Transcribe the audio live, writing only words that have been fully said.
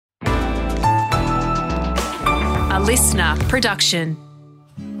listener production.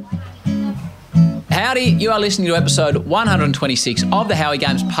 Howdy, you are listening to episode 126 of the Howie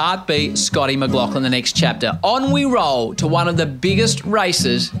Games Part B, Scotty McLaughlin, the next chapter. On we roll to one of the biggest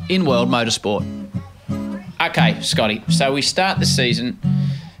races in world motorsport. Okay, Scotty, so we start the season,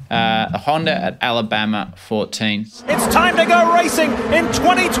 a Honda at Alabama 14. It's time to go racing in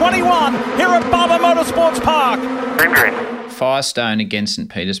 2021 here at Barber Motorsports Park. Green. Firestone against St.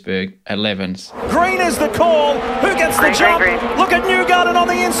 Petersburg, 11th. Green is the call. Who gets the jump? Green. Look at Newgarden on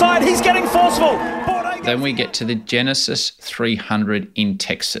the inside. He's getting forceful. Then we get to the Genesis 300 in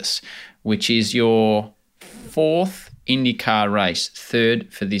Texas, which is your fourth IndyCar race,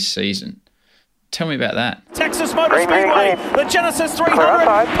 third for this season. Tell me about that. Texas Motor Speedway, the Genesis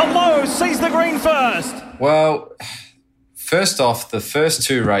 300. Pelot sees the green first. Well, first off, the first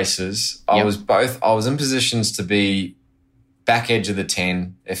two races, I was in positions to be back edge of the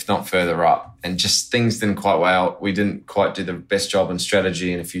 10, if not further up, and just things didn't quite well. We didn't quite do the best job on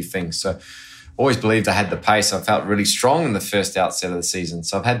strategy and a few things. So always believed I had the pace. I felt really strong in the first outset of the season.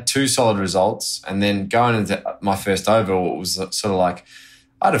 So I've had two solid results, and then going into my first oval, it was sort of like,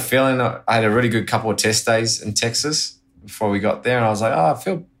 I had a feeling I had a really good couple of test days in Texas before we got there, and I was like, I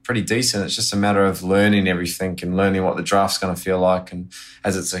feel pretty decent. It's just a matter of learning everything and learning what the draft's going to feel like, and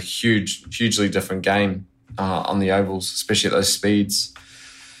as it's a hugely different game on the ovals, especially at those speeds.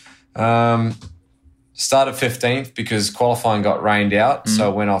 Started 15th because qualifying got rained out, so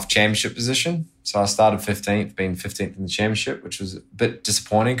I went off championship position. So I started 15th, being 15th in the championship, which was a bit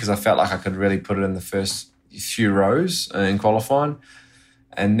disappointing because I felt like I could really put it in the first few rows in qualifying.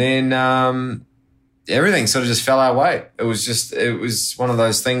 And then everything sort of just fell our way. It was one of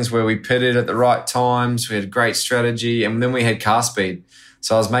those things where we pitted at the right times, we had great strategy, and then we had car speed.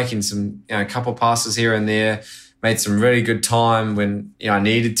 So I was making some, a couple passes here and there, made some really good time when I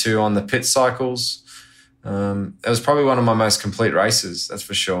needed to on the pit cycles. It was probably one of my most complete races, that's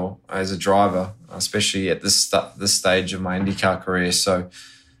for sure, as a driver, especially at this stage of my IndyCar career. So,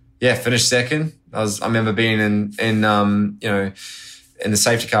 yeah, finished second. I remember being in the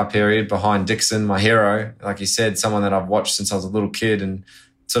safety car period behind Dixon, my hero, like you said, someone that I've watched since I was a little kid, and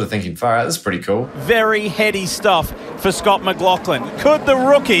sort of thinking, far out, this is pretty cool. Very heady stuff for Scott McLaughlin. Could the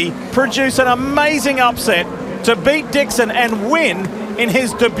rookie produce an amazing upset to beat Dixon and win in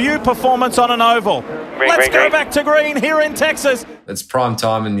his debut performance on an oval? Let's go back to green here in Texas. It's prime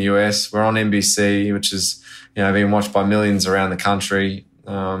time in the US. We're on NBC, which is being watched by millions around the country.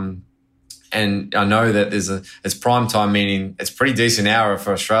 And I know that it's prime time, meaning it's a pretty decent hour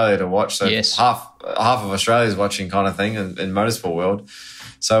for Australia to watch. So yes. half of Australia's watching kind of thing in motorsport world.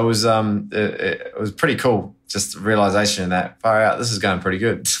 So it was pretty cool. Just the realization that far out, this is going pretty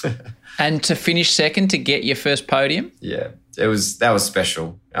good. And to finish second to get your first podium? Yeah, that was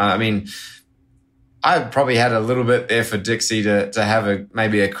special. I mean, I probably had a little bit there for Dixie to have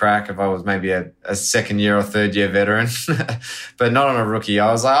maybe a crack if I was maybe a second year or third year veteran, but not on a rookie.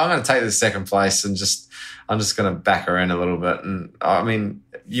 I was like, I'm going to take the second place and I'm just going to back her in a little bit. And I mean,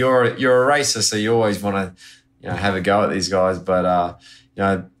 you're a racer, so you always want to have a go at these guys, but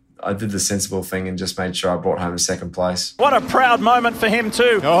I did the sensible thing and just made sure I brought home a second place. What a proud moment for him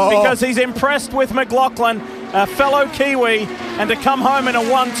too, because he's impressed with McLaughlin, a fellow Kiwi, and to come home in a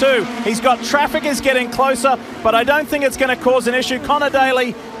 1-2. He's got traffic is getting closer, but I don't think it's going to cause an issue. Connor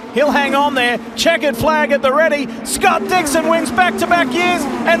Daly, he'll hang on there. Checkered flag at the ready. Scott Dixon wins back-to-back years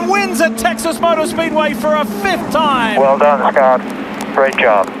and wins at Texas Motor Speedway for a fifth time. Well done, Scott. Great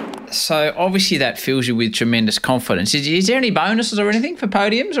job. So obviously that fills you with tremendous confidence. Is there any bonuses or anything for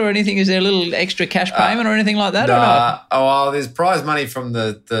podiums or anything? Is there a little extra cash payment or anything like that? Or not? There's prize money from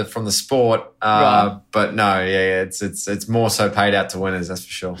the sport, right. But no, it's more so paid out to winners, that's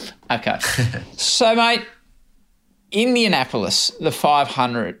for sure. Okay. So, mate, Indianapolis, the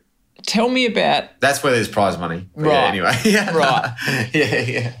 500. Tell me about. That's where there's prize money. Right. Yeah, anyway. Yeah. Right.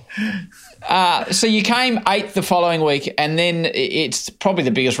 Yeah. So you came 8th the following week, and then it's probably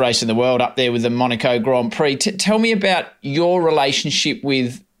the biggest race in the world up there with the Monaco Grand Prix. Tell me about your relationship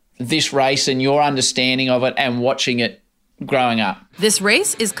with this race and your understanding of it and watching it growing up. This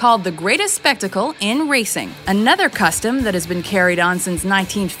race is called the greatest spectacle in racing. Another custom that has been carried on since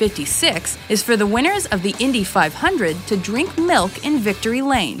 1956 is for the winners of the Indy 500 to drink milk in Victory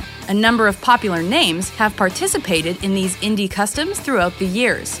Lane. A number of popular names have participated in these Indy customs throughout the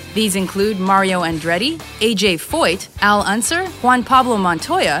years. These include Mario Andretti, AJ Foyt, Al Unser, Juan Pablo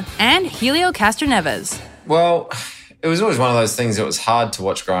Montoya, and Helio Castroneves. Well, it was always one of those things that was hard to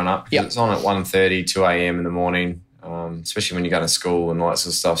watch growing up because it's on at 1:30, 2 a.m. in the morning. Especially when you go to school and all that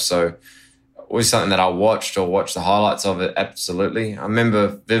sort of stuff. So was something that I watched the highlights of it. Absolutely. I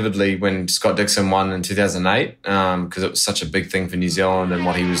remember vividly when Scott Dixon won in 2008 because it was such a big thing for New Zealand and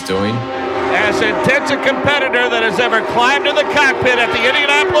what he was doing. As intense a competitor that has ever climbed in the cockpit at the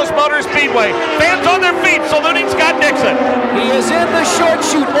Indianapolis Motor Speedway. Fans on their feet saluting Scott Dixon. He is in the short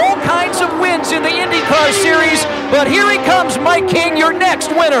shoot, all kinds of wins in the IndyCar Series, but here he comes, Mike King, your next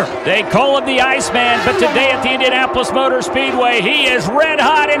winner. They call him the Iceman, but today at the Indianapolis Motor Speedway, he is red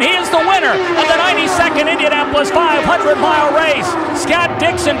hot, and he is the winner of the 92nd Indianapolis 500-mile race. Scott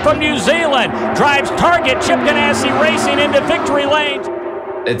Dixon from New Zealand drives Target Chip Ganassi Racing into victory lane.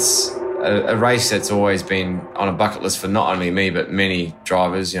 It's a race that's always been on a bucket list for not only me, but many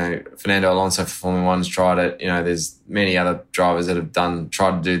drivers. Fernando Alonso for Formula One's tried it. There's many other drivers that have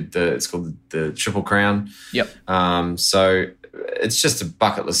tried to do it's called the Triple Crown. Yep. So it's just a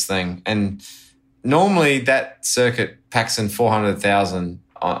bucket list thing. And normally that circuit packs in 400,000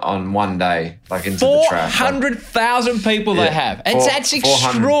 on one day, like into the track. 400,000 people they have. That's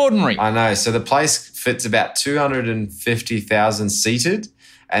extraordinary. I know. So the place fits about 250,000 seated.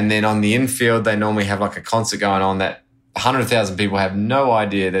 And then on the infield, they normally have like a concert going on that 100,000 people have no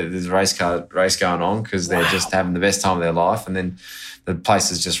idea that there's a race going on because they're just having the best time of their life. And then the place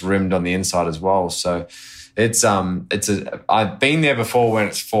is just rimmed on the inside as well. So I've been there before when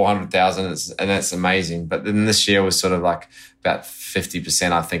it's 400,000 and that's amazing. But then this year was sort of like about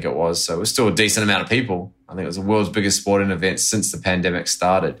 50%, I think it was. So it was still a decent amount of people. I think it was the world's biggest sporting event since the pandemic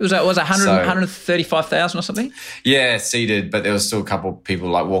started. Was it 135,000 or something? Yeah, seated, but there was still a couple of people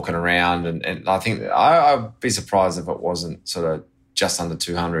like walking around, and I think I'd be surprised if it wasn't sort of just under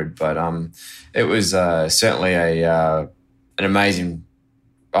 200. But it was certainly an amazing.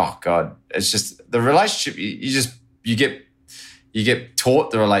 Oh God, it's just the relationship. You get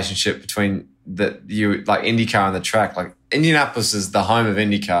taught the relationship between like IndyCar and the track. Like Indianapolis is the home of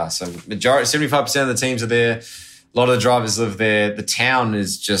IndyCar, so 75% of the teams are there. A lot of the drivers live there. The town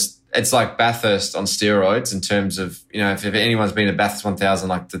is it's like Bathurst on steroids in terms of, if anyone's been to Bathurst 1000,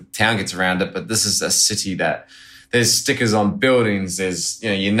 like the town gets around it, but this is a city that there's stickers on buildings, there's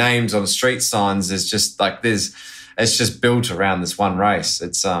your names on street signs, there's just like it's just built around this one race.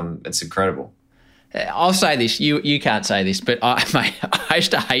 It's incredible. I'll say this, you can't say this, but I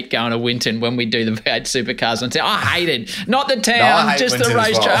used to hate going to Winton when we do the V8 supercars. And I hated, not the town, just the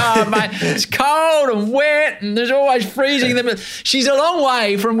racetrack. Oh, mate, it's cold and wet and there's always freezing. She's a long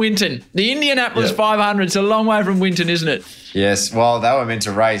way from Winton. The Indianapolis 500 is a long way from Winton, isn't it? Yes, well, they were meant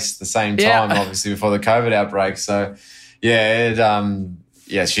to race the same time, obviously, before the COVID outbreak. So, she's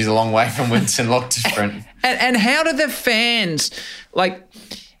a long way from Winton, a lot different. And how do the fans,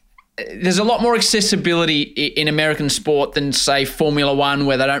 there's a lot more accessibility in American sport than, say, Formula One,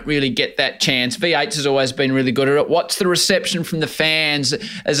 where they don't really get that chance. V8 has always been really good at it. What's the reception from the fans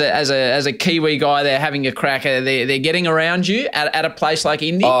as a Kiwi guy? They're having a crack. They're getting around you at a place like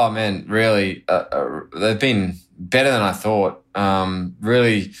Indy? Oh, man, really. They've been better than I thought.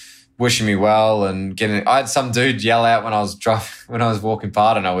 Really wishing me well and I had some dude yell out when I was walking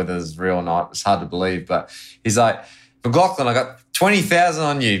by. I don't know whether it was real or not. It's hard to believe, but he's like, McLaughlin, I got 20,000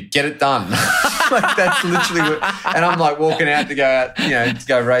 on you. Get it done. That's literally what, and I'm like walking out to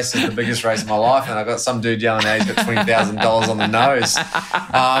go race the biggest race of my life, and I got some dude yelling out he's got $20,000 on the nose.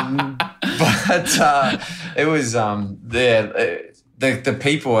 But it was the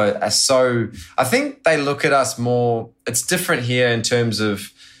people are so. I think they look at us more. It's different here in terms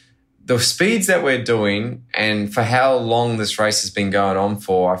of the speeds that we're doing and for how long this race has been going on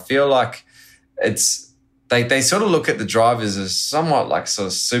for. I feel like it's. They sort of look at the drivers as somewhat like sort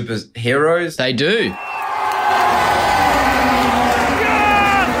of superheroes. They do.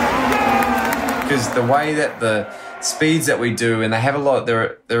 Because the way that the speeds that we do, and they have a lot,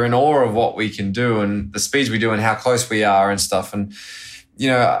 they're in awe of what we can do and the speeds we do and how close we are and stuff. And,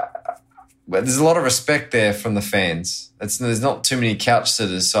 there's a lot of respect there from the fans. There's not too many couch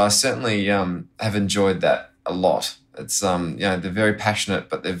sitters. So I certainly have enjoyed that a lot. It's, they're very passionate,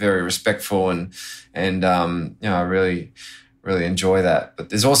 but they're very respectful and I really, really enjoy that. But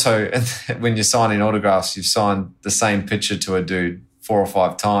there's also, when you're signing autographs, you've signed the same picture to a dude 4 or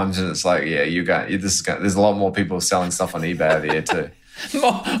 5 times, and it's like, there's a lot more people selling stuff on eBay over here too.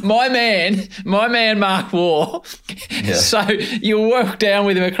 My man, Mark Waugh. Yeah. So you'll walk down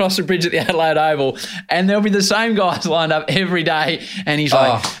with him across the bridge at the Adelaide Oval, and there'll be the same guys lined up every day. And he's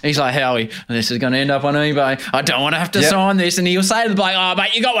like, Howie, this is going to end up on eBay. I don't want to have to sign this. And he'll say to the bloke, oh,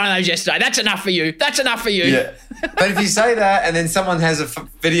 mate, you got one of those yesterday. That's enough for you. That's enough for you. Yeah. But if you say that, and then someone has a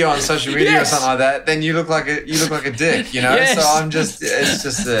video on social media or something like that, then you look like a dick, Yes. So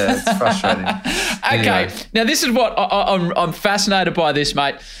it's frustrating. Okay. Anyway. Now this is what I'm fascinated by. This,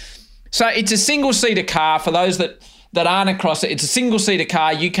 mate. So it's a single-seater car. For those that aren't across it, it's a single-seater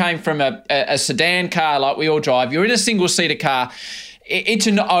car. You came from a sedan car like we all drive. You're in a single-seater car. It's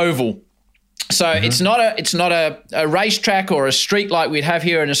an oval. So it's not a racetrack or a street like we'd have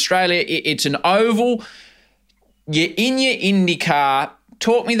here in Australia. It's an oval. You're in your Indy car.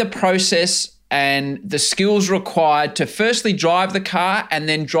 Talk me the process and the skills required to firstly drive the car and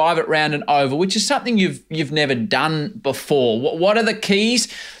then drive it around an oval, which is something you've never done before. What are the keys?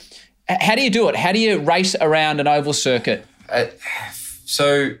 How do you do it? How do you race around an oval circuit?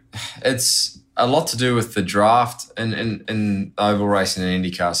 So it's a lot to do with the draft in oval racing and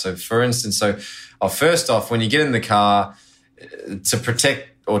IndyCar. So for instance, first off, when you get in the car, to protect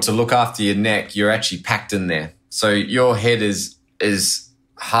or to look after your neck, you're actually packed in there. So your head is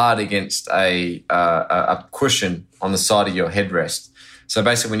hard against a cushion on the side of your headrest. So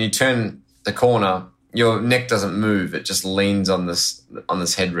basically, when you turn the corner, your neck doesn't move; it just leans on this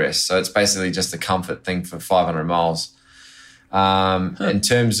headrest. So it's basically just a comfort thing for 500 miles. In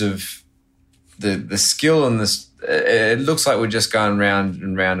terms of the skill in this, it looks like we're just going round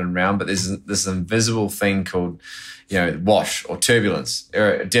and round and round, but there's this invisible thing called, wash or turbulence,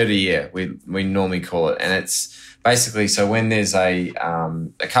 or dirty air. We normally call it, and it's basically, so when there's a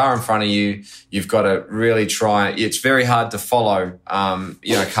car in front of you, you've got to really try. It's very hard to follow,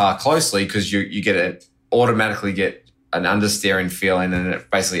 a car closely because you automatically get an understeering feeling, and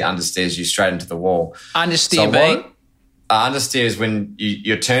it basically understeers you straight into the wall. Understeer being? Understeer is when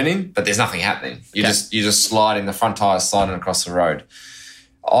you're turning, but there's nothing happening. You're just sliding, the front tire's sliding across the road.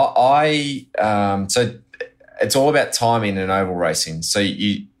 So it's all about timing in oval racing. So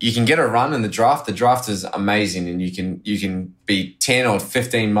you can get a run in the draft. The draft is amazing, and you can be 10 or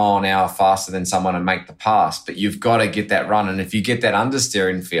 15 mile an hour faster than someone and make the pass. But you've got to get that run, and if you get that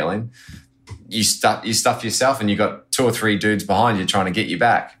understeering feeling, you stuff yourself, and you've got 2 or 3 dudes behind you trying to get you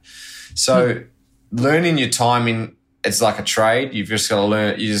back. So learning your timing, it's like a trade. You've just got to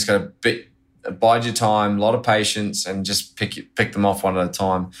learn. You just got to bide your time, a lot of patience, and just pick them off one at a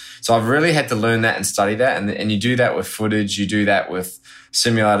time. So I've really had to learn that and study that, and you do that with footage. You do that with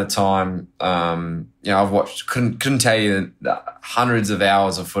simulator time. I've watched, couldn't tell you the hundreds of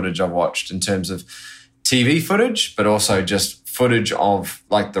hours of footage I've watched in terms of TV footage, but also just footage of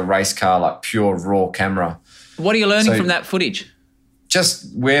like the race car, like pure raw camera. What are you learning from that footage?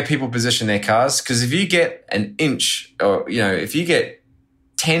 Just where people position their cars. Because if you get an inch, or if you get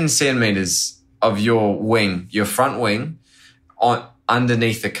 10 centimeters of your wing, your front wing,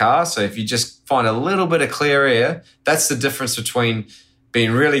 underneath the car. So if you just find a little bit of clear air, that's the difference between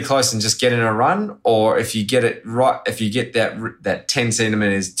being really close and just getting a run, or if you get it right, if you get that 10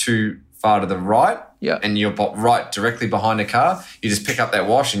 centimeters too far to the right, and you're right directly behind the car, you just pick up that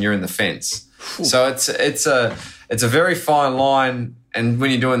wash and you're in the fence. Ooh. So it's a very fine line, and when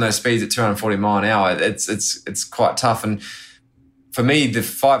you're doing those speeds at 240 mile an hour, it's quite tough. And for me, the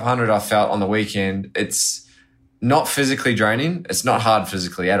 500 I felt on the weekend, it's not physically draining. It's not hard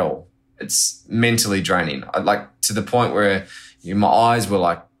physically at all. It's mentally draining. To the point where my eyes were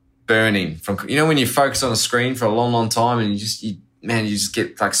like burning from, when you focus on a screen for a long, long time and you just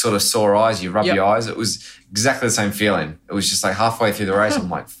get like sort of sore eyes. You rub your eyes. It was exactly the same feeling. It was just like halfway through the race, I'm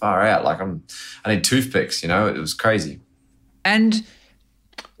like far out. Like I need toothpicks, it was crazy. And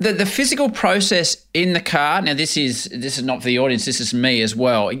the physical process in the car. Now, this is not for the audience. This is me as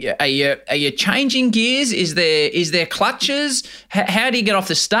well. Are you changing gears? Is there clutches? How do you get off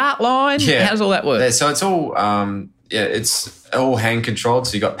the start line? Yeah. How does all that work? Yeah, so it's all it's all hand controlled.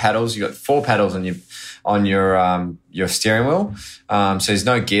 So you got paddles. You got 4 paddles on your steering wheel. So there's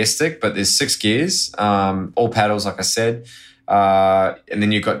no gear stick, but there's 6 gears. All paddles, like I said. And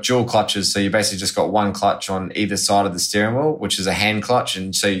then you've got dual clutches. So you basically just got 1 clutch on either side of the steering wheel, which is a hand clutch.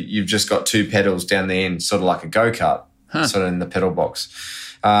 And so you've just got 2 pedals down the end, sort of like a go-kart, sort of in the pedal box.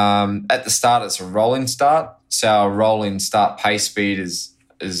 At the start, it's a rolling start. So our rolling start pace speed is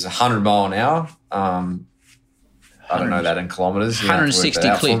 100 mile an hour. I don't know that in kilometres. 160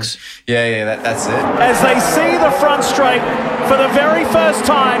 clicks. Yeah, that's it. As they see the front straight for the very first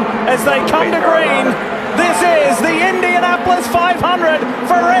time, as they come to green, this is the Indianapolis 500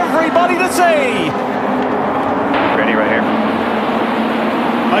 for everybody to see. Ready right here.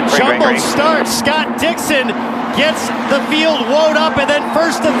 A jumbled start. Scott Dixon gets the field wound up, and then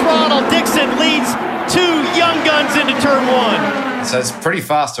first to throttle. Dixon leads 2 young guns into turn 1. So it's pretty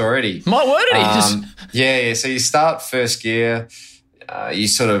fast already. My word, it is. Yeah. So you start first gear, you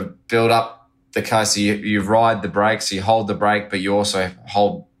sort of build up the car. So you ride the brake, so you hold the brake, but you also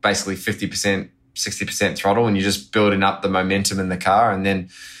hold basically 50%, 60% throttle, and you're just building up the momentum in the car. And then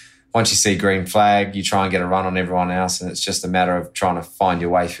once you see green flag, you try and get a run on everyone else, and it's just a matter of trying to find your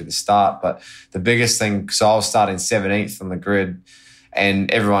way through the start. But the biggest thing, so I was starting 17th on the grid, and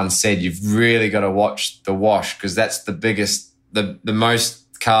everyone said you've really got to watch the wash because that's the biggest, the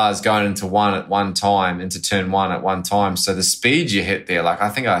most cars going into one at one time, into turn one at one time. So the speed you hit there, like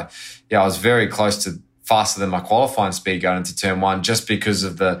I was very close to faster than my qualifying speed going into turn one just because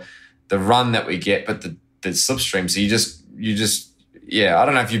of the run that we get, but the slipstream. So you just I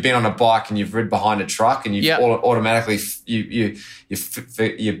don't know if you've been on a bike and you've ridden behind a truck and you automatically you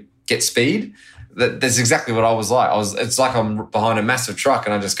get speed. That's exactly what I was like. It's like I'm behind a massive truck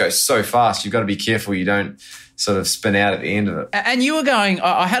and I just go so fast. You've got to be careful you don't sort of spin out at the end of it. And you were going,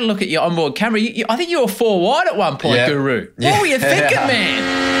 I had a look at your onboard camera. I think you were 4 wide at one point, Guru. What were you thinking,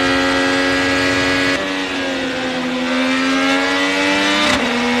 man?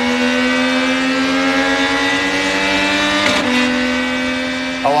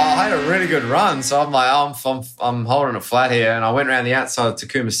 Really good run, so I'm like, I'm holding it flat here, and I went around the outside of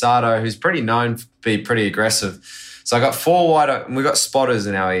Takuma Sato, who's pretty known to be pretty aggressive. So I got 4 wide, and we got spotters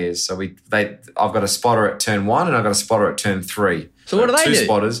in our ears. So I've got a spotter at turn 1, and I've got a spotter at turn 3. So what do they do? 2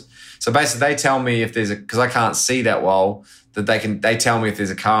 spotters. So basically, they tell me if there's because I can't see that well, that they tell me if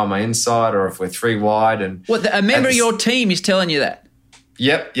there's a car on my inside or if we're 3 wide. And a member of your team is telling you that?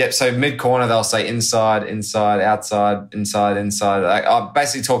 Yep. So mid corner, they'll say inside, outside, inside. I'm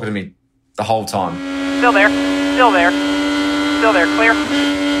basically talking to me the whole time. Still there, clear.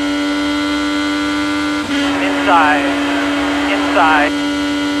 Inside,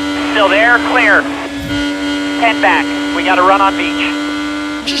 still there, clear. 10 back, we got to run on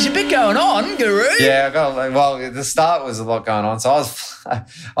beach. Geez, a bit going on, Guru. Yeah, the start was a lot going on, so I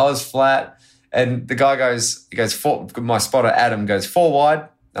was flat. And the guy goes, my spotter, Adam, goes 4 wide.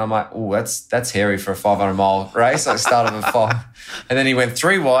 And I'm like, oh, that's hairy for a 500-mile race. I started with 5. And then he went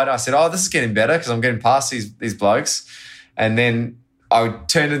 3 wide. I said, oh, this is getting better because I'm getting past these blokes. And then I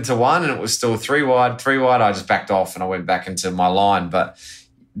turned into 1 and it was still 3 wide. I just backed off and I went back into my line. But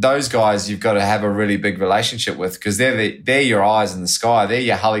those guys you've got to have a really big relationship with because they're your eyes in the sky. They're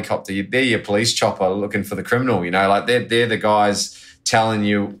your helicopter. They're your police chopper looking for the criminal, like they're the guys telling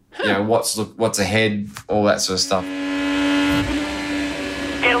you, what's ahead, all that sort of stuff.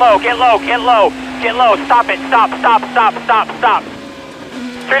 Get low. Stop it. Stop.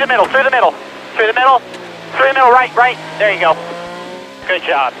 Through the middle, right. There you go. Good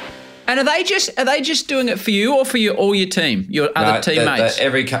job. And are they just doing it for you or for all your team, your other teammates?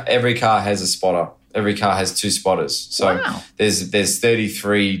 Every car has a spotter. Every car has 2 spotters. So there's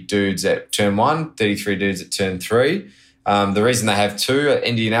 33 dudes at turn 1, 33 dudes at turn 3. The reason they have 2 at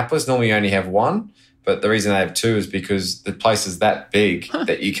Indianapolis, normally you only have 1, but the reason they have 2 is because the place is that big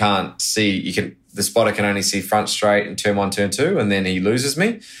that you can't see. The spotter can only see front straight in turn 1, turn 2, and then he loses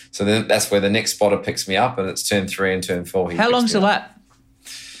me. So then that's where the next spotter picks me up, and it's turn 3 and turn 4. How long's the lap?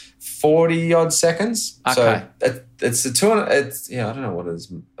 40 odd seconds. Okay. So it's a 200. I don't know what it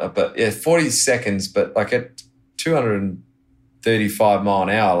is, but 40 seconds. But like at 235 mile an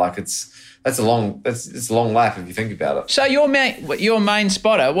hour, it's a long lap if you think about it. So your main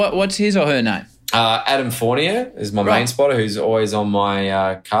spotter, what's his or her name? Adam Fournier is my main spotter, who's always on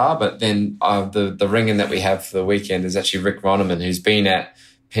my car. But then the ringing that we have for the weekend is actually Rick Ronneman, who's been at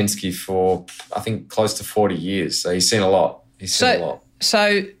Penske for I think close to 40 years. So he's seen a lot.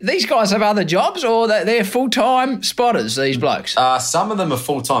 So these guys have other jobs or they're full-time spotters, these blokes? Some of them are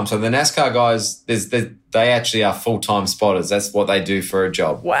full-time. So the NASCAR guys, they actually are full-time spotters. That's what they do for a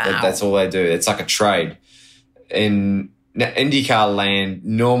job. Wow. That's all they do. It's like a trade. In IndyCar land,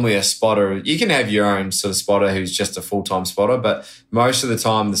 normally a spotter, you can have your own sort of spotter who's just a full-time spotter, but most of the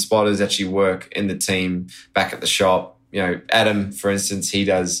time the spotters actually work in the team back at the shop. Adam, for instance, he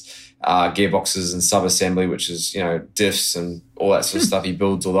does gearboxes and sub-assembly, which is, diffs and all that sort of stuff. He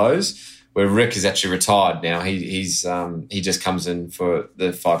builds all those. Where Rick is actually retired now. He just comes in for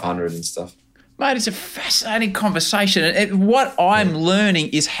the 500 and stuff. Mate, it's a fascinating conversation. What I'm learning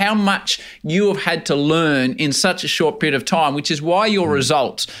is how much you have had to learn in such a short period of time, which is why your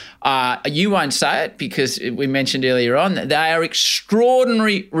results, you won't say it because we mentioned earlier on, they are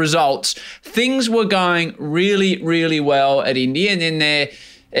extraordinary results. Things were going really, really well at Indy, and then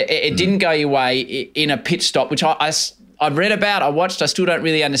it didn't go your way in a pit stop, which I've read about, I watched, I still don't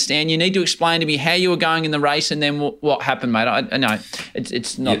really understand. You need to explain to me how you were going in the race and then what happened, mate. I know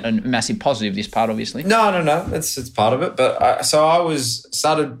it's not a massive positive, this part, obviously. No. It's part of it. But so I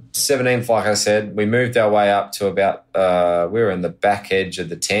started 17th, like I said. We moved our way up to about, we were in the back edge of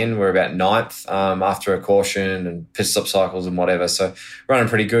the 10. We were about 9th after a caution and pit stop cycles and whatever. So running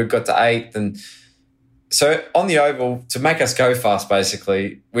pretty good, got to 8th and So on the oval, to make us go fast,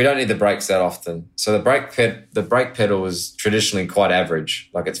 basically, we don't need the brakes that often. So the brake pedal is traditionally quite average.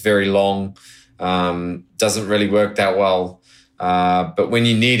 Like it's very long, doesn't really work that well. But when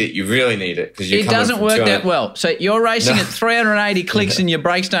you need it, you really need it. It doesn't work that well. So you're racing at 380 clicks and your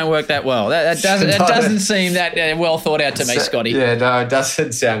brakes don't work that well. That doesn't seem that well thought out to me, Scotty. Yeah, no, it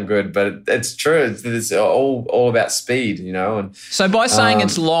doesn't sound good, but it's true. It's all about speed, you know. And so by saying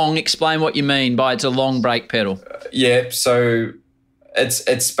it's long, explain what you mean by it's a long brake pedal. Yeah, so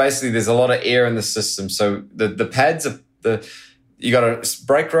it's basically there's a lot of air in the system. So the pads are you got a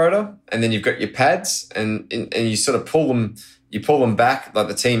brake rotor and then you've got your pads and you sort of pull them. You pull them back, like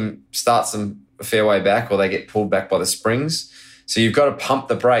the team starts them a fair way back or they get pulled back by the springs. So you've got to pump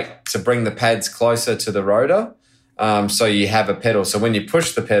the brake to bring the pads closer to the rotor so you have a pedal. So when you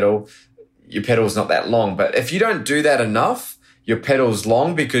push the pedal, your pedal's not that long. But if you don't do that enough, your pedal's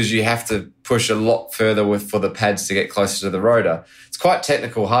long because you have to push a lot further for the pads to get closer to the rotor. It's quite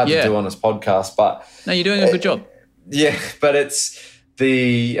technical, hard to do on this podcast. But no, you're doing a good job. Yeah, but it's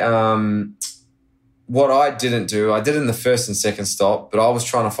the... what I didn't do, I did in the first and second stop, but I was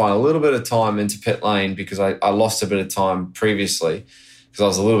trying to find a little bit of time into pit lane because I lost a bit of time previously because I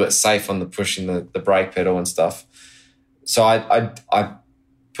was a little bit safe on the pushing the brake pedal and stuff. So I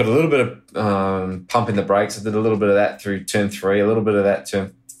put a little bit of pump in the brakes. I did a little bit of that through turn 3, a little bit of that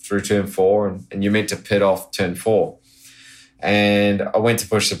through turn 4, and you're meant to pit off turn 4. And I went to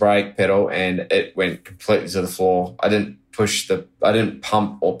push the brake pedal and it went completely to the floor. I didn't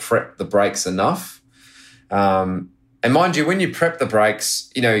pump or prep the brakes enough. And mind you, when you prep the brakes,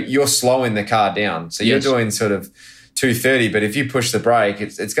 you know, you're slowing the car down. So you're doing sort of 230, but if you push the brake,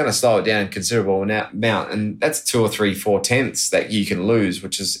 it's going to slow it down a considerable amount. And that's 2 or 3, 4 tenths that you can lose,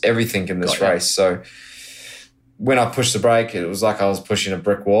 which is everything in this race. So when I pushed the brake, it was like I was pushing a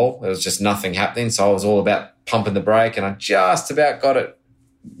brick wall. There was just nothing happening. So I was all about pumping the brake and I just about got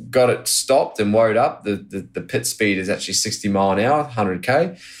it stopped and wound up. The pit speed is actually 60 mile an hour,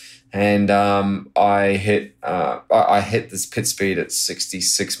 100K. And I hit this pit speed at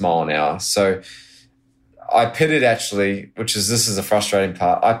 66 mile an hour. So I pitted actually, this is a frustrating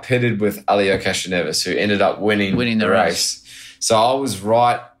part. I pitted with Elio Castroneves, who ended up winning the race. So I was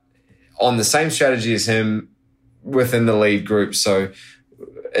right on the same strategy as him within the lead group. So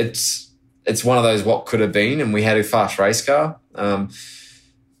it's one of those what could have been, and we had a fast race car.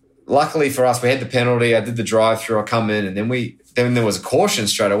 Luckily for us, we had the penalty. I did the drive-through. I come in, and then there was a caution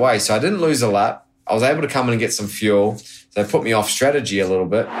straight away. So I didn't lose a lap. I was able to come in and get some fuel. So they put me off strategy a little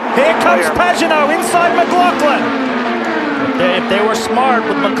bit. Here comes Pagenaud inside McLaughlin. If they were smart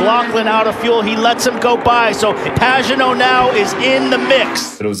with McLaughlin out of fuel, he lets him go by. So Pagenaud now is in the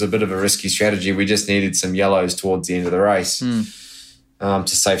mix. But it was a bit of a risky strategy. We just needed some yellows towards the end of the race to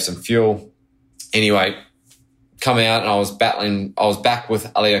save some fuel. Anyway, come out and I was battling. I was back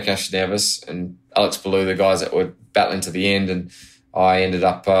with Elio Castroneves and Alex Ballou, the guys that were battling to the end, and I ended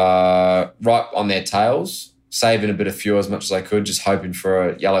up right on their tails, saving a bit of fuel as much as I could, just hoping for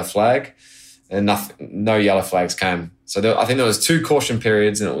a yellow flag, and no yellow flags came. So I think there was 2 caution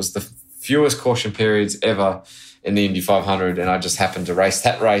periods, and it was the fewest caution periods ever in the Indy 500, and I just happened to race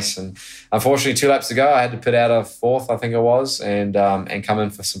that race. And unfortunately, 2 laps ago, I had to put out a 4th, I think it was, and come in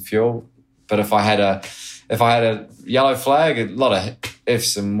for some fuel. But if I had a yellow flag, a lot of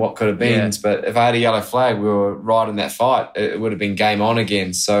ifs and what could have been, but if I had a yellow flag, we were right in that fight. It would have been game on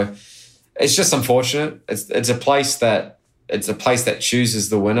again. So it's just unfortunate. It's a place that chooses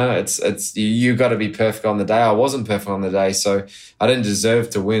the winner. It's you got to be perfect on the day. I wasn't perfect on the day, so I didn't deserve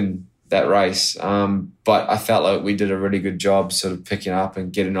to win that race. But I felt like we did a really good job sort of picking up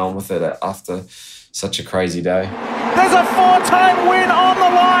and getting on with it after such a crazy day. There's a 4-time win on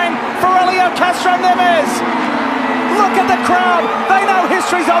the line for Elio Castroneves. Look at the crowd. They know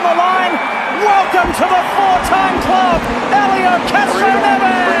history's on the line. Welcome to the 4-time club, Elio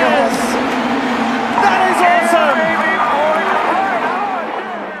Castroneves. That is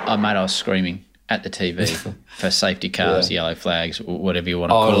awesome. Mate, I was screaming at the TV for safety cars, yellow flags, whatever you want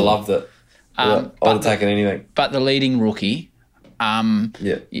to call it. I would have loved it. I would have taken anything. But the leading rookie,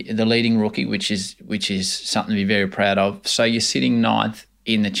 which is something to be very proud of. So you're sitting 9th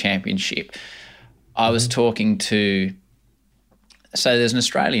in the championship. I was talking to, so there's an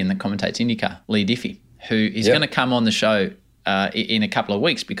Australian that commentates IndyCar, Lee Diffie, who is going to come on the show in a couple of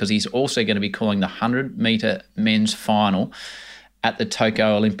weeks because he's also going to be calling the 100-metre men's final at the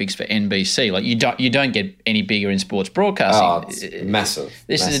Tokyo Olympics for NBC. Like you don't get any bigger in sports broadcasting. Oh, it's massive.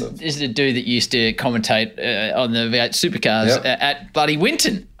 This is a dude that used to commentate on the V8 supercars at bloody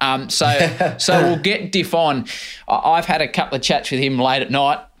Winton. So we'll get Diff on. I've had a couple of chats with him late at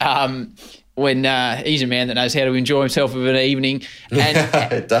night. when he's a man that knows how to enjoy himself of an evening.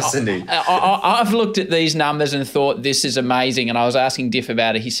 And doesn't he? I've looked at these numbers and thought this is amazing. And I was asking Diff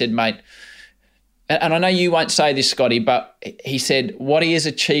about it. He said, mate, and I know you won't say this, Scotty, but he said what he has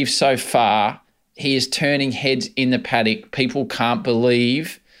achieved so far, he is turning heads in the paddock. People can't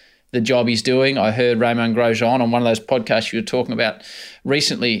believe the job he's doing. I heard Raymond Grosjean on one of those podcasts you were talking about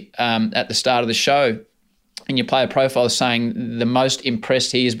recently at the start of the show, and your player profile is saying the most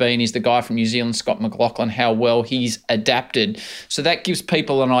impressed he has been is the guy from New Zealand, Scott McLaughlin, how well he's adapted. So that gives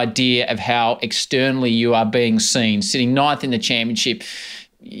people an idea of how externally you are being seen. Sitting 9th in the championship,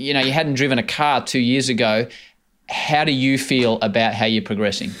 you hadn't driven a car 2 years ago. How do you feel about how you're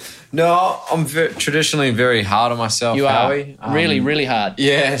progressing? No, I'm traditionally very hard on myself, you Howie. Are. Really, really hard.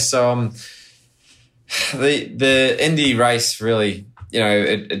 Yeah, so the Indy race really,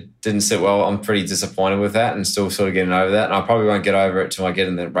 it didn't sit well. I'm pretty disappointed with that and still sort of getting over that. And I probably won't get over it till I get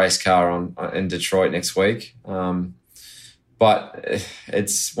in the race car in Detroit next week. But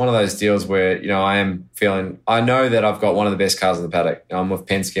it's one of those deals where, I know that I've got one of the best cars in the paddock. I'm with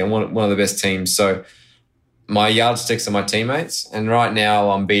Penske. I'm one of the best teams. So my yardsticks are my teammates. And right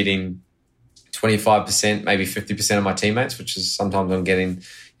now I'm beating 25%, maybe 50% of my teammates, which is sometimes I'm getting,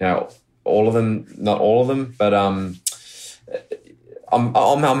 all of them, not all of them, but I'm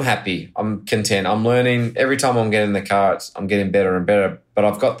happy. I'm content. I'm learning. Every time I'm getting in the car, I'm getting better and better. But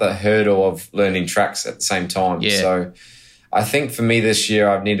I've got the hurdle of learning tracks at the same time. Yeah. So I think for me this year,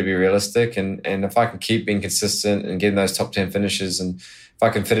 I need to be realistic. And if I can keep being consistent and getting those top 10 finishes, and if I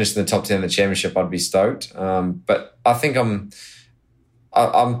can finish in the top 10 of the championship, I'd be stoked. But I think I'm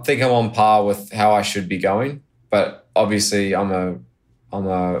on par with how I should be going. But obviously, I want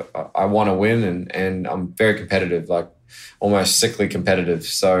to win, and I'm very competitive, like almost sickly competitive.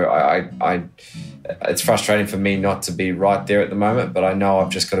 So it's frustrating for me not to be right there at the moment, but I know I've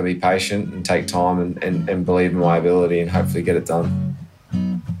just got to be patient and take time and believe in my ability and hopefully get it done.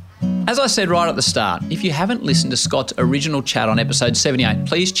 As I said right at the start, if you haven't listened to Scott's original chat on episode 78,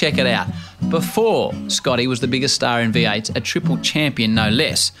 please check it out. Before Scotty was the biggest star in V8s, a triple champion no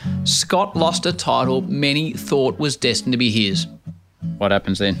less, Scott lost a title many thought was destined to be his. What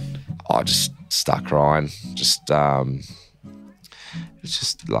happens then? I just start crying. It's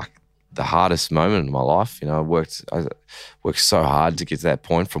just like the hardest moment in my life. I worked so hard to get to that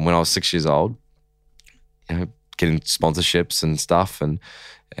point from when I was 6 years old, getting sponsorships and stuff. And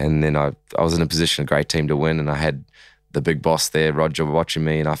then I was in a position, a great team to win. And I had the big boss there, Roger, watching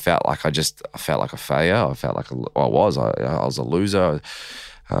me. And I felt like I felt like a failure. I felt like I was a loser.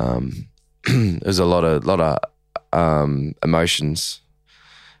 There's a lot of emotions,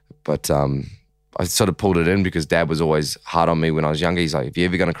 but I sort of pulled it in because Dad was always hard on me when I was younger. He's like, if you're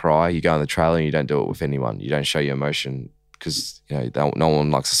ever going to cry, you go in the trailer and you don't do it with anyone. You don't show your emotion because no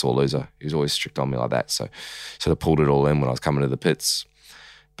one likes a sore loser. He was always strict on me like that. So sort of pulled it all in when I was coming to the pits,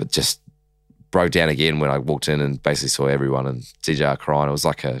 but just broke down again when I walked in and basically saw everyone and DJR crying. It was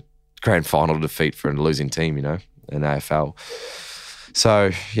like a grand final defeat for a losing team, in AFL.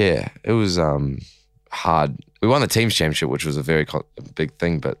 So yeah, it was hard. We won the team's championship, which was a very big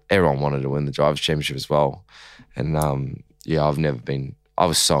thing, but everyone wanted to win the drivers' championship as well. And I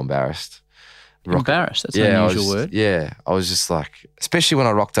was so embarrassed. Embarrassed? That's an unusual word. Yeah. I was just like, especially when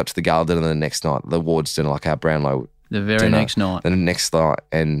I rocked up to the gala dinner the next night, the awards dinner, like our Brownlow The very next night. The next night,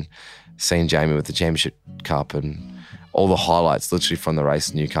 and seeing Jamie with the championship cup and all the highlights literally from the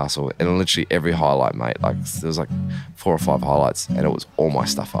race in Newcastle, and literally every highlight, mate, like there was like 4 or 5 highlights, and it was all my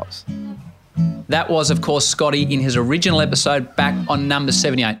stuff ups. That was, of course, Scotty in his original episode back on number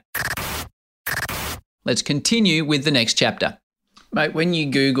 78. Let's continue with the next chapter. Mate, when you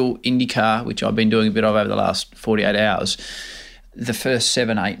Google IndyCar, which I've been doing a bit of over the last 48 hours, the first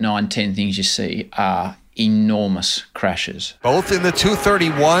 7, 8, 9, 10 things you see are enormous crashes. Both in the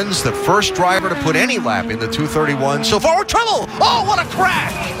 231s, the first driver to put any lap in the 231. So forward trouble! Oh, what a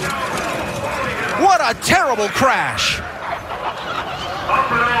crash! What a terrible crash!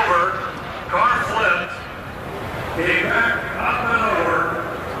 Up and over, car flipped, came back, up and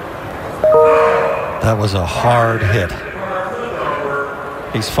over. That was a hard hit.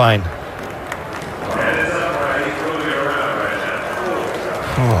 He's fine.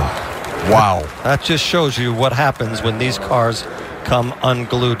 Wow. That just shows you what happens when these cars come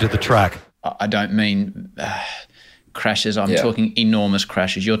unglued to the track. I don't mean crashes. I'm talking enormous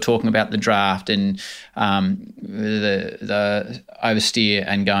crashes. You're talking about the draft and the oversteer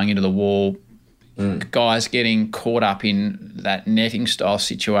and going into the wall. Guys getting caught up in that netting style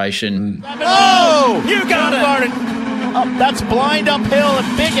situation. Oh, you got it. That's blind uphill, a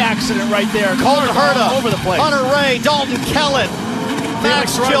big accident right there. Colton Herta over the place. Hunter Ray, Dalton Kellett.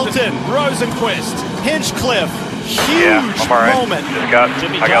 Max Chilton, Rosenquist, Hinchcliffe, huge moment.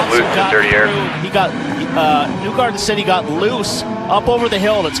 I got loose in dirty air. Newgarden said he got loose up over the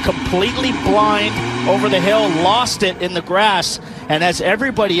hill. It's completely blind over the hill, lost it in the grass, and as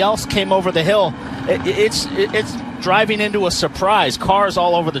everybody else came over the hill, it's driving into a surprise. Cars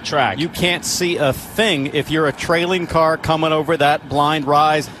all over the track. You can't see a thing if you're a trailing car coming over that blind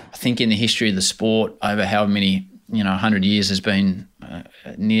rise. I think in the history of the sport, over how many 100 years, has been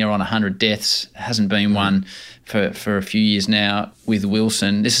near on 100 deaths. Hasn't been one for a few years now with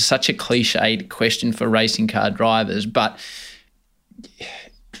Wilson. This is such a cliched question for racing car drivers, but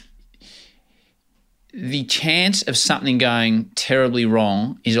the chance of something going terribly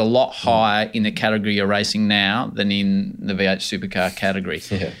wrong is a lot higher in the category you're racing now than in the V8 supercar category.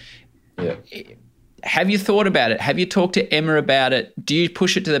 Yeah. Have you thought about it? Have you talked to Emma about it? Do you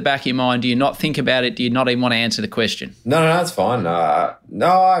push it to the back of your mind? Do you not think about it? Do you not even want to answer the question? No, that's fine. I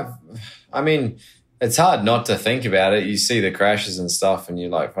mean, it's hard not to think about it. You see the crashes and stuff and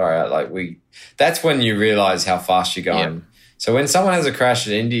you're like, all right, that's when you realize how fast you're going. Yep. So when someone has a crash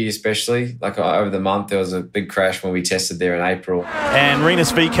at Indy, especially, like over the month, there was a big crash when we tested there in April. And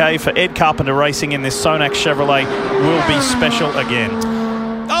Renus VK for Ed Carpenter Racing in this Sonax Chevrolet will be special again.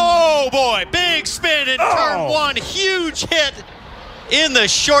 Oh, boy, big spin in turn one. Huge hit in the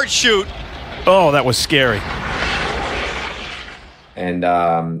short chute. Oh, that was scary. And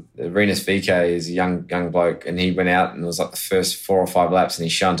Renus VK is a young bloke, and he went out and it was like the first 4 or 5 laps and he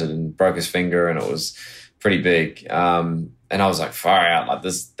shunted and broke his finger, and it was pretty big. And I was like, far out, like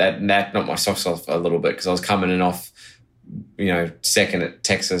this, that knocked my socks off a little bit because I was coming in off, second at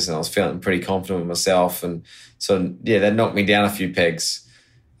Texas, and I was feeling pretty confident with myself. And so, yeah, that knocked me down a few pegs.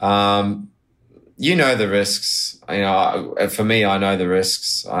 The risks. For me, I know the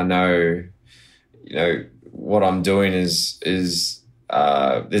risks. I know, what I'm doing is there's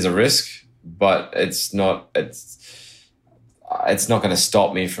a risk, but it's not going to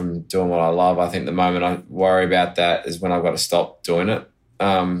stop me from doing what I love. I think the moment I worry about that is when I've got to stop doing it.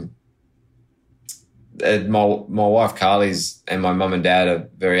 My wife Carly's and my mum and dad are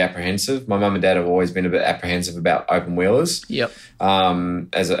very apprehensive. My mum and dad have always been a bit apprehensive about open wheelers. Yep.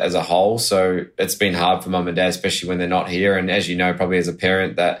 As a whole, so it's been hard for mum and dad, especially when they're not here. And as you know, probably as a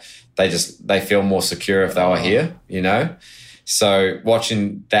parent, that they feel more secure if they were here. So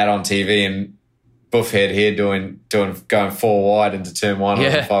watching that on TV and Buffhead here going 4 wide into turn one on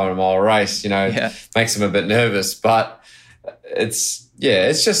a 500-mile race, makes them a bit nervous. But it's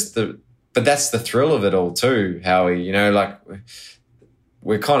just but that's the thrill of it all too, Howie.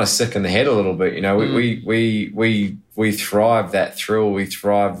 We're kind of sick in the head a little bit. We thrive that thrill, we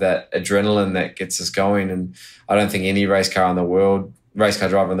thrive that adrenaline that gets us going. And I don't think any race car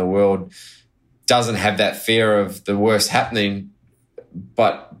driver in the world doesn't have that fear of the worst happening.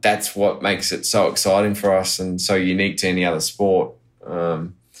 But that's what makes it so exciting for us and so unique to any other sport.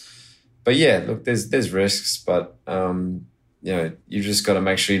 But yeah, look, there's risks, but you've just got to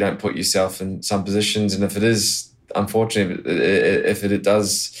make sure you don't put yourself in some positions. And if it is, unfortunately, if it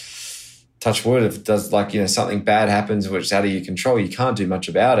does, touch wood, if it does, something bad happens which is out of your control, you can't do much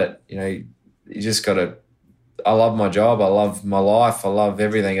about it. You just got to. I love my job. I love my life. I love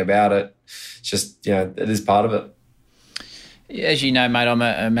everything about it. It's just, it is part of it. As you know, mate, I'm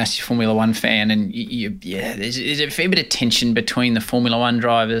a massive Formula One fan, and there's a fair bit of tension between the Formula One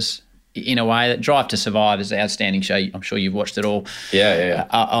drivers in a way. That Drive to Survive is an outstanding show. I'm sure you've watched it all. Yeah.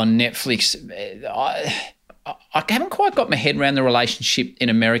 On Netflix. I haven't quite got my head around the relationship in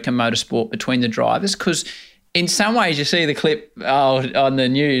American motorsport between the drivers, because in some ways you see the clip on the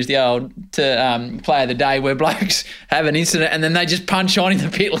news, the old play of the day, where blokes have an incident and then they just punch on in the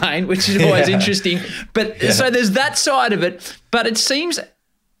pit lane, which is always interesting. But so there's that side of it. But it seems,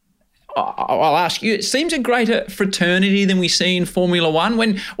 I'll ask you, it seems a greater fraternity than we see in Formula One.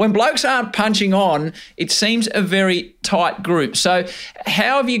 When blokes aren't punching on, it seems a very tight group. So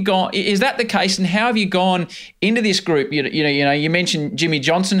how have you gone? Is that the case? And how have you gone into this group? You mentioned Jimmy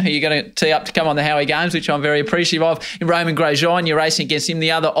Johnson, who you're going to tee up to come on the Howie Games, which I'm very appreciative of. Roman Grosjean, you're racing against him. The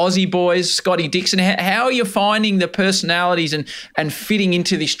other Aussie boys, Scotty Dixon. How are you finding the personalities and fitting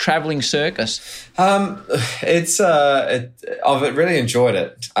into this travelling circus? I've really enjoyed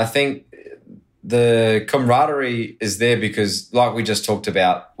it. I think the camaraderie is there because, like we just talked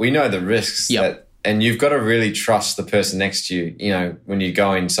about, we know the risks and you've got to really trust the person next to you. When you're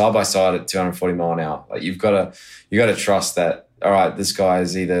going side by side at 240 mile an hour, like you got to trust that. All right, this guy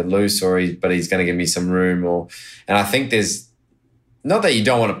is either loose but he's going to give me some room. And I think there's not that you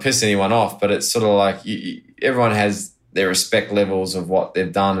don't want to piss anyone off, but it's sort of like everyone has their respect levels of what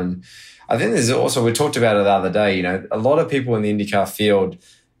they've done, and I think there's also, we talked about it the other day, you know, a lot of people in the IndyCar field,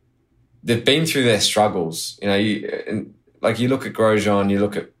 they've been through their struggles. You know, you look at Grosjean, you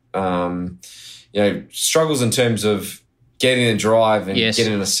look at, you know, struggles in terms of getting a drive and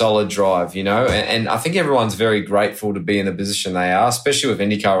getting a solid drive, you know. And I think everyone's very grateful to be in the position they are, especially with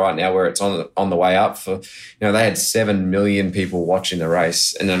IndyCar right now where it's on the way up. For, you know, they had 7 million people watching the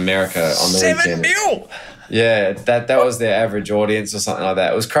race in America on the 7 weekend. 7 mil? Yeah, that was their average audience or something like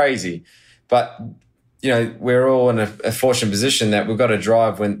that. It was crazy. But, you know, we're all in a fortunate position that we've got to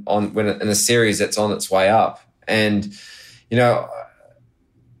drive when in a series that's on its way up. And, you know,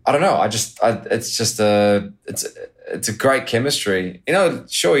 I don't know. It's a great chemistry. You know,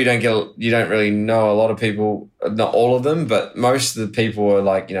 sure, you don't really know a lot of people, not all of them, but most of the people are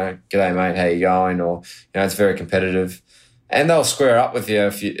like, you know, g'day mate, how you going? Or, you know, it's very competitive. And they'll square up with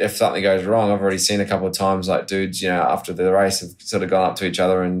you if something goes wrong. I've already seen a couple of times like dudes, you know, after the race have sort of gone up to each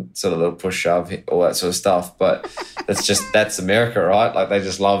other and sort of little push shove, all that sort of stuff. But that's America, right? Like they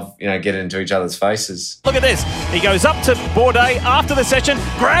just love, you know, getting into each other's faces. Look at this. He goes up to Bourdais after the session,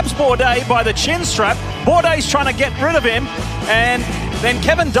 grabs Bourdais by the chin strap. Bourdais trying to get rid of him. And then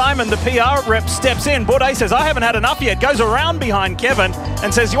Kevin Diamond, the PR rep, steps in. Bourdais says, I haven't had enough yet. Goes around behind Kevin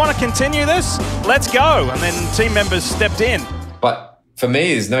and says, you want to continue this? Let's go. And then team members stepped in. But for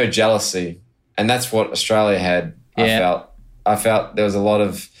me, there's no jealousy. And that's what Australia had, I felt there was a lot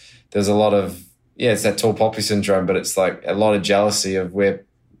of, it's that tall poppy syndrome, but it's like a lot of jealousy of where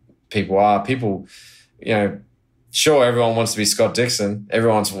people are. People, you know, sure, everyone wants to be Scott Dixon.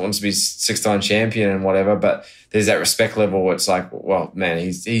 Everyone wants to be 6-time champion and whatever, but there's that respect level where it's like, well, man,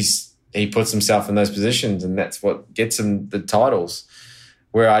 he puts himself in those positions and that's what gets him the titles.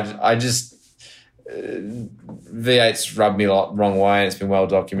 Where I just, V8's rubbed me a lot wrong way and it's been well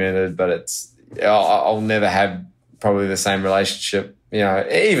documented, but I'll never have probably the same relationship, you know,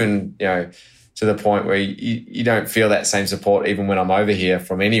 even, you know, to the point where you don't feel that same support even when I'm over here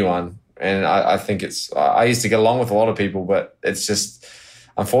from anyone. And I think I used to get along with a lot of people, but it's just,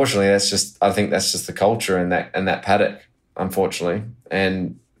 unfortunately, I think that's just the culture in that paddock, unfortunately.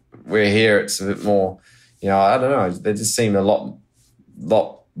 And we're here, it's a bit more, you know, I don't know, they just seem a lot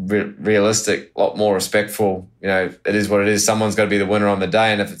realistic, a lot more respectful. You know, it is what it is. Someone's got to be the winner on the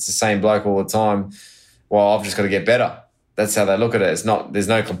day. And if it's the same bloke all the time, well, I've just got to get better. That's how they look at it. There's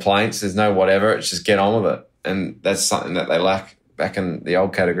no complaints, there's no whatever. It's just get on with it. And that's something that they lack back in the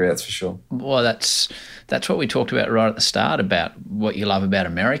old category, that's for sure. Well, that's what we talked about right at the start about what you love about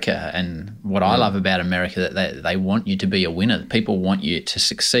America and what I love about America, that they want you to be a winner. People want you to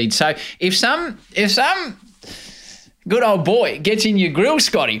succeed. So if some good old boy gets in your grill,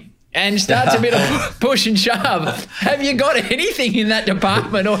 Scotty, and starts a bit of push and shove, have you got anything in that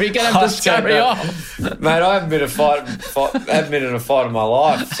department, or are you going to have to scurry off? Mate, I haven't been in a fight in my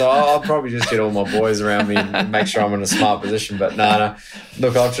life, so I'll probably just get all my boys around me and make sure I'm in a smart position. But no.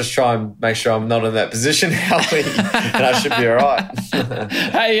 Look, I'll just try and make sure I'm not in that position, Howie, and I should be all right.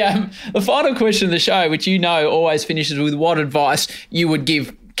 Hey, the final question of the show, which you know always finishes with what advice you would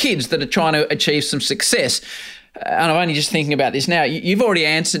give kids that are trying to achieve some success. And I'm only just thinking about this now. You've already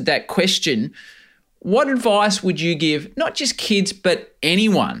answered that question. What advice would you give, not just kids, but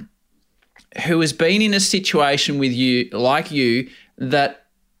anyone who has been in a situation with you, like you, that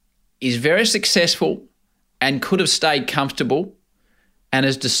is very successful and could have stayed comfortable and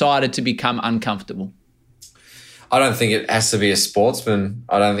has decided to become uncomfortable? I don't think it has to be a sportsman.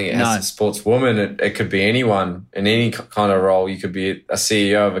 I don't think it has to be a sportswoman. It could be anyone in any kind of role. You could be a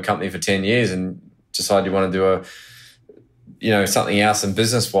CEO of a company for 10 years and decide you want to do something else in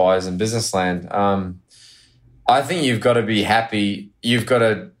business-wise in business land. I think you've got to be happy. You've got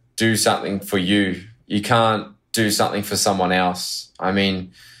to do something for you. You can't do something for someone else. I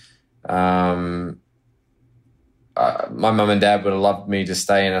mean, my mum and dad would have loved me to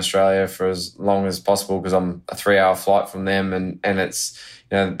stay in Australia for as long as possible because I'm a 3-hour flight from them, and it's,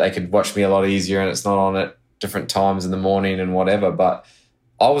 you know, they could watch me a lot easier and it's not on at different times in the morning and whatever. But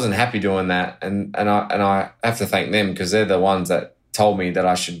I wasn't happy doing that, and I have to thank them because they're the ones that told me that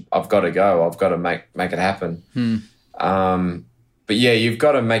I've got to go. I've got to make it happen. But yeah, you've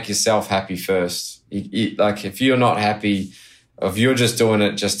got to make yourself happy first. Like if you're not happy, if you're just doing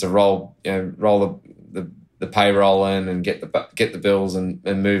it just to roll the payroll in and get the bills and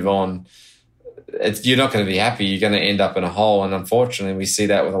move on, you're not going to be happy. You're going to end up in a hole. And unfortunately, we see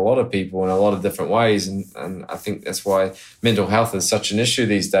that with a lot of people in a lot of different ways. And I think that's why mental health is such an issue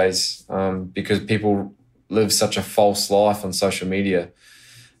these days, because people live such a false life on social media,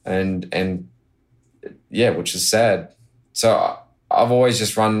 and which is sad. So I've always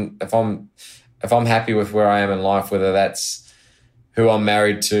just run, if I'm happy with where I am in life, whether that's who I'm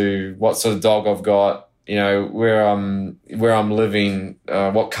married to, what sort of dog I've got, you know, where I'm living,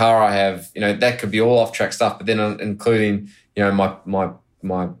 what car I have, you know, that could be all off track stuff. But then including, you know,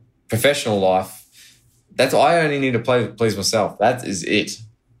 my professional life, that's I only need to please myself. That is it.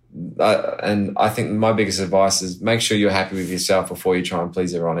 And I think my biggest advice is make sure you're happy with yourself before you try and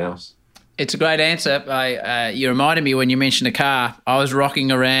please everyone else. It's a great answer. You reminded me when you mentioned a car. I was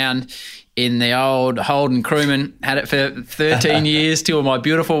rocking around in the old Holden Crewman, had it for 13 years till my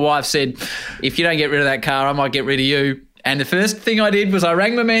beautiful wife said, if you don't get rid of that car, I might get rid of you. And the first thing I did was I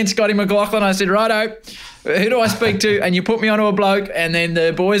rang my man, Scotty McLaughlin. I said, righto, who do I speak to? And you put me onto a bloke. And then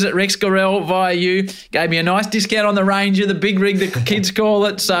the boys at Rex Gorell via you gave me a nice discount on the Ranger, the big rig, the kids call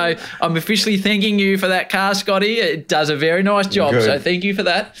it. So I'm officially thanking you for that car, Scotty. It does a very nice job. Good. So thank you for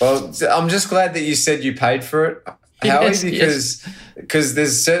that. Well, I'm just glad that you said you paid for it, Howie, because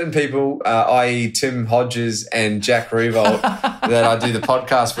there's certain people, i.e. Tim Hodges and Jack Revolt, that I do the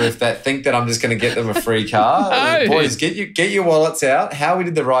podcast with that think that I'm just going to get them a free car. Oh. Boys, get your wallets out. Howie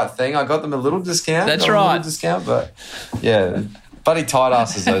did the right thing. I got them a little discount. That's right. A little discount, but yeah, bloody tight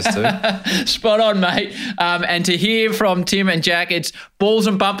asses, those two. Spot on, mate. And to hear from Tim and Jack, it's Balls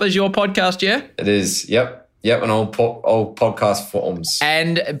and Bumpers, your podcast, yeah? It is, yep. Yep, on all podcast forms.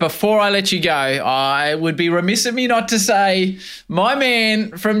 And before I let you go, I would be remiss of me not to say my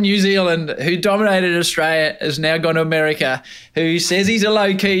man from New Zealand who dominated Australia has now gone to America, who says he's a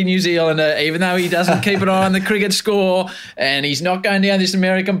low-key New Zealander, even though he doesn't keep an eye on the cricket score and he's not going down this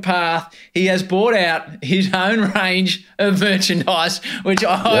American path. He has bought out his own range of merchandise, which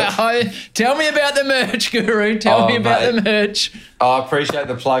I tell me about the merch, Guru. Tell me about the merch. I appreciate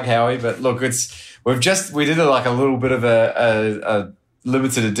the plug, Howie, but look, we did it like a little bit of a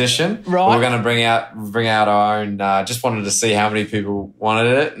limited edition. Right. We're going to bring out our own. Just wanted to see how many people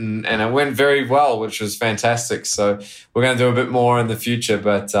wanted it, and it went very well, which was fantastic. So we're going to do a bit more in the future,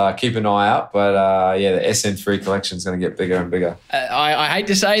 but keep an eye out. But the SN3 collection is going to get bigger and bigger. I hate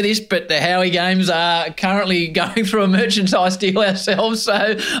to say this, but the Howie Games are currently going through a merchandise deal ourselves. So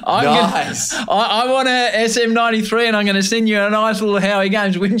I want a SM93, and I'm going to send you a nice little Howie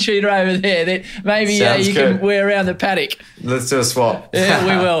Games wind cheater over there that maybe you can wear around the paddock. Let's do a swap. Yeah,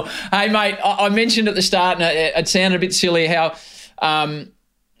 we will. Hey, mate, I mentioned at the start, and it sounded a bit silly, how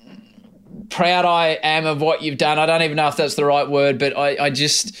proud I am of what you've done. I don't even know if that's the right word, but I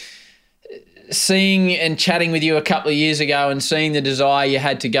just seeing and chatting with you a couple of years ago and seeing the desire you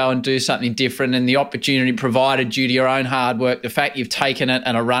had to go and do something different and the opportunity provided due to your own hard work, the fact you've taken it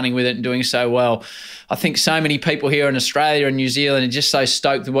and are running with it and doing so well. I think so many people here in Australia and New Zealand are just so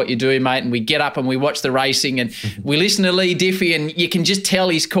stoked with what you're doing, mate, and we get up and we watch the racing and we listen to Lee Diffie and you can just tell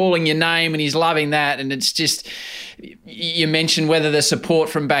he's calling your name and he's loving that, and it's just, you mentioned whether the support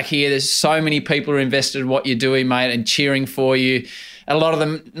from back here, there's so many people who are invested in what you're doing, mate, and cheering for you. A lot of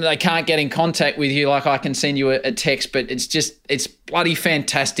them, they can't get in contact with you like I can send you a text, but it's bloody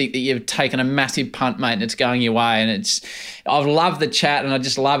fantastic that you've taken a massive punt, mate, and it's going your way. And I've loved the chat, and I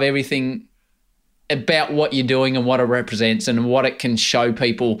just love everything about what you're doing and what it represents and what it can show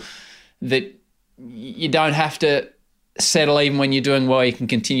people, that you don't have to settle even when you're doing well. You can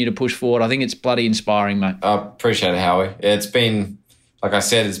continue to push forward. I think it's bloody inspiring, mate. I appreciate it, Howie. It's been, like I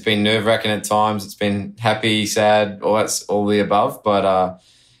said, it's been nerve-wracking at times. It's been happy, sad, all the above. But,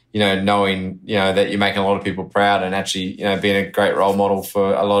 knowing, that you're making a lot of people proud and actually, being a great role model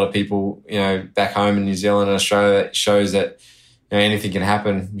for a lot of people, back home in New Zealand and Australia, that shows that, anything can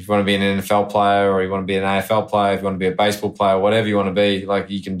happen. If you want to be an NFL player or you want to be an AFL player, if you want to be a baseball player, whatever you want to be, like,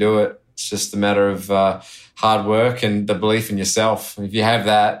 you can do it. It's just a matter of hard work and the belief in yourself. If you have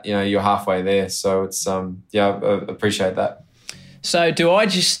that, you're halfway there. So it's, I appreciate that. So do I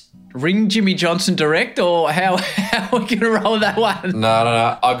just ring Jimmy Johnson direct, or how are we going to roll that one?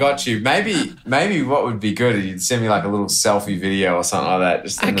 No. I got you. Maybe what would be good is you'd send me like a little selfie video or something like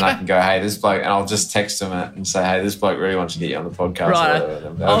that. And then I can go, hey, this bloke, and I'll just text him it and say, hey, this bloke really wants to get you on the podcast.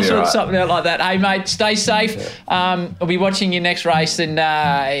 Right. I'll sort something out like that. Hey, mate, stay safe. Yeah. We'll be watching your next race, and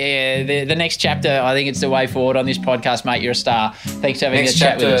the next chapter, I think it's the way forward on this podcast, mate. You're a star. Thanks for having a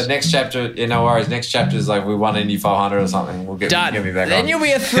chat with us. Next chapter, no worries. Next chapter is like we won Indy 500 or something. We'll get me back then on. You'll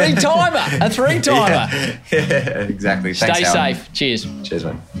be a three-timer. A three-timer. Yeah, exactly. Thanks, Stay safe. Cheers. Cheers,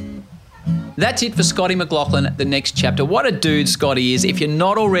 mate. That's it for Scotty McLaughlin, the next chapter. What a dude Scotty is. If you're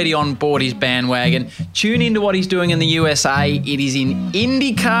not already on board his bandwagon, tune into what he's doing in the USA. It is in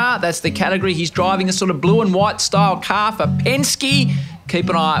IndyCar. That's the category. He's driving a sort of blue and white style car for Penske. Keep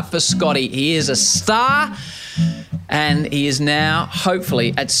an eye out for Scotty. He is a star. And he is now,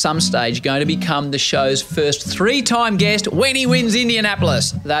 hopefully, at some stage going to become the show's first three-time guest when he wins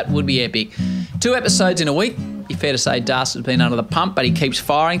Indianapolis. That would be epic. 2 episodes in a week. If fair to say Darcy's has been under the pump, but he keeps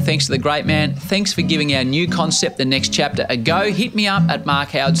firing. Thanks to the great man. Thanks for giving our new concept, The Next Chapter, a go. Hit me up at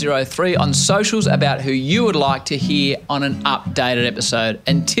MarkHoward03 on socials about who you would like to hear on an updated episode.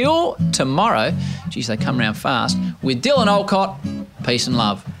 Until tomorrow, geez, they come around fast, with Dylan Olcott, peace and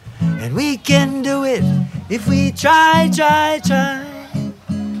love. And we can do it if we try.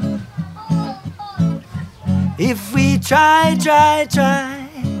 If we try.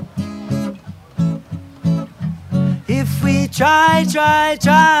 If we try.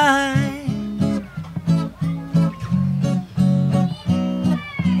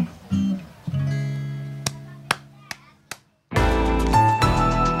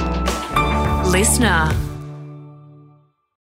 Listener.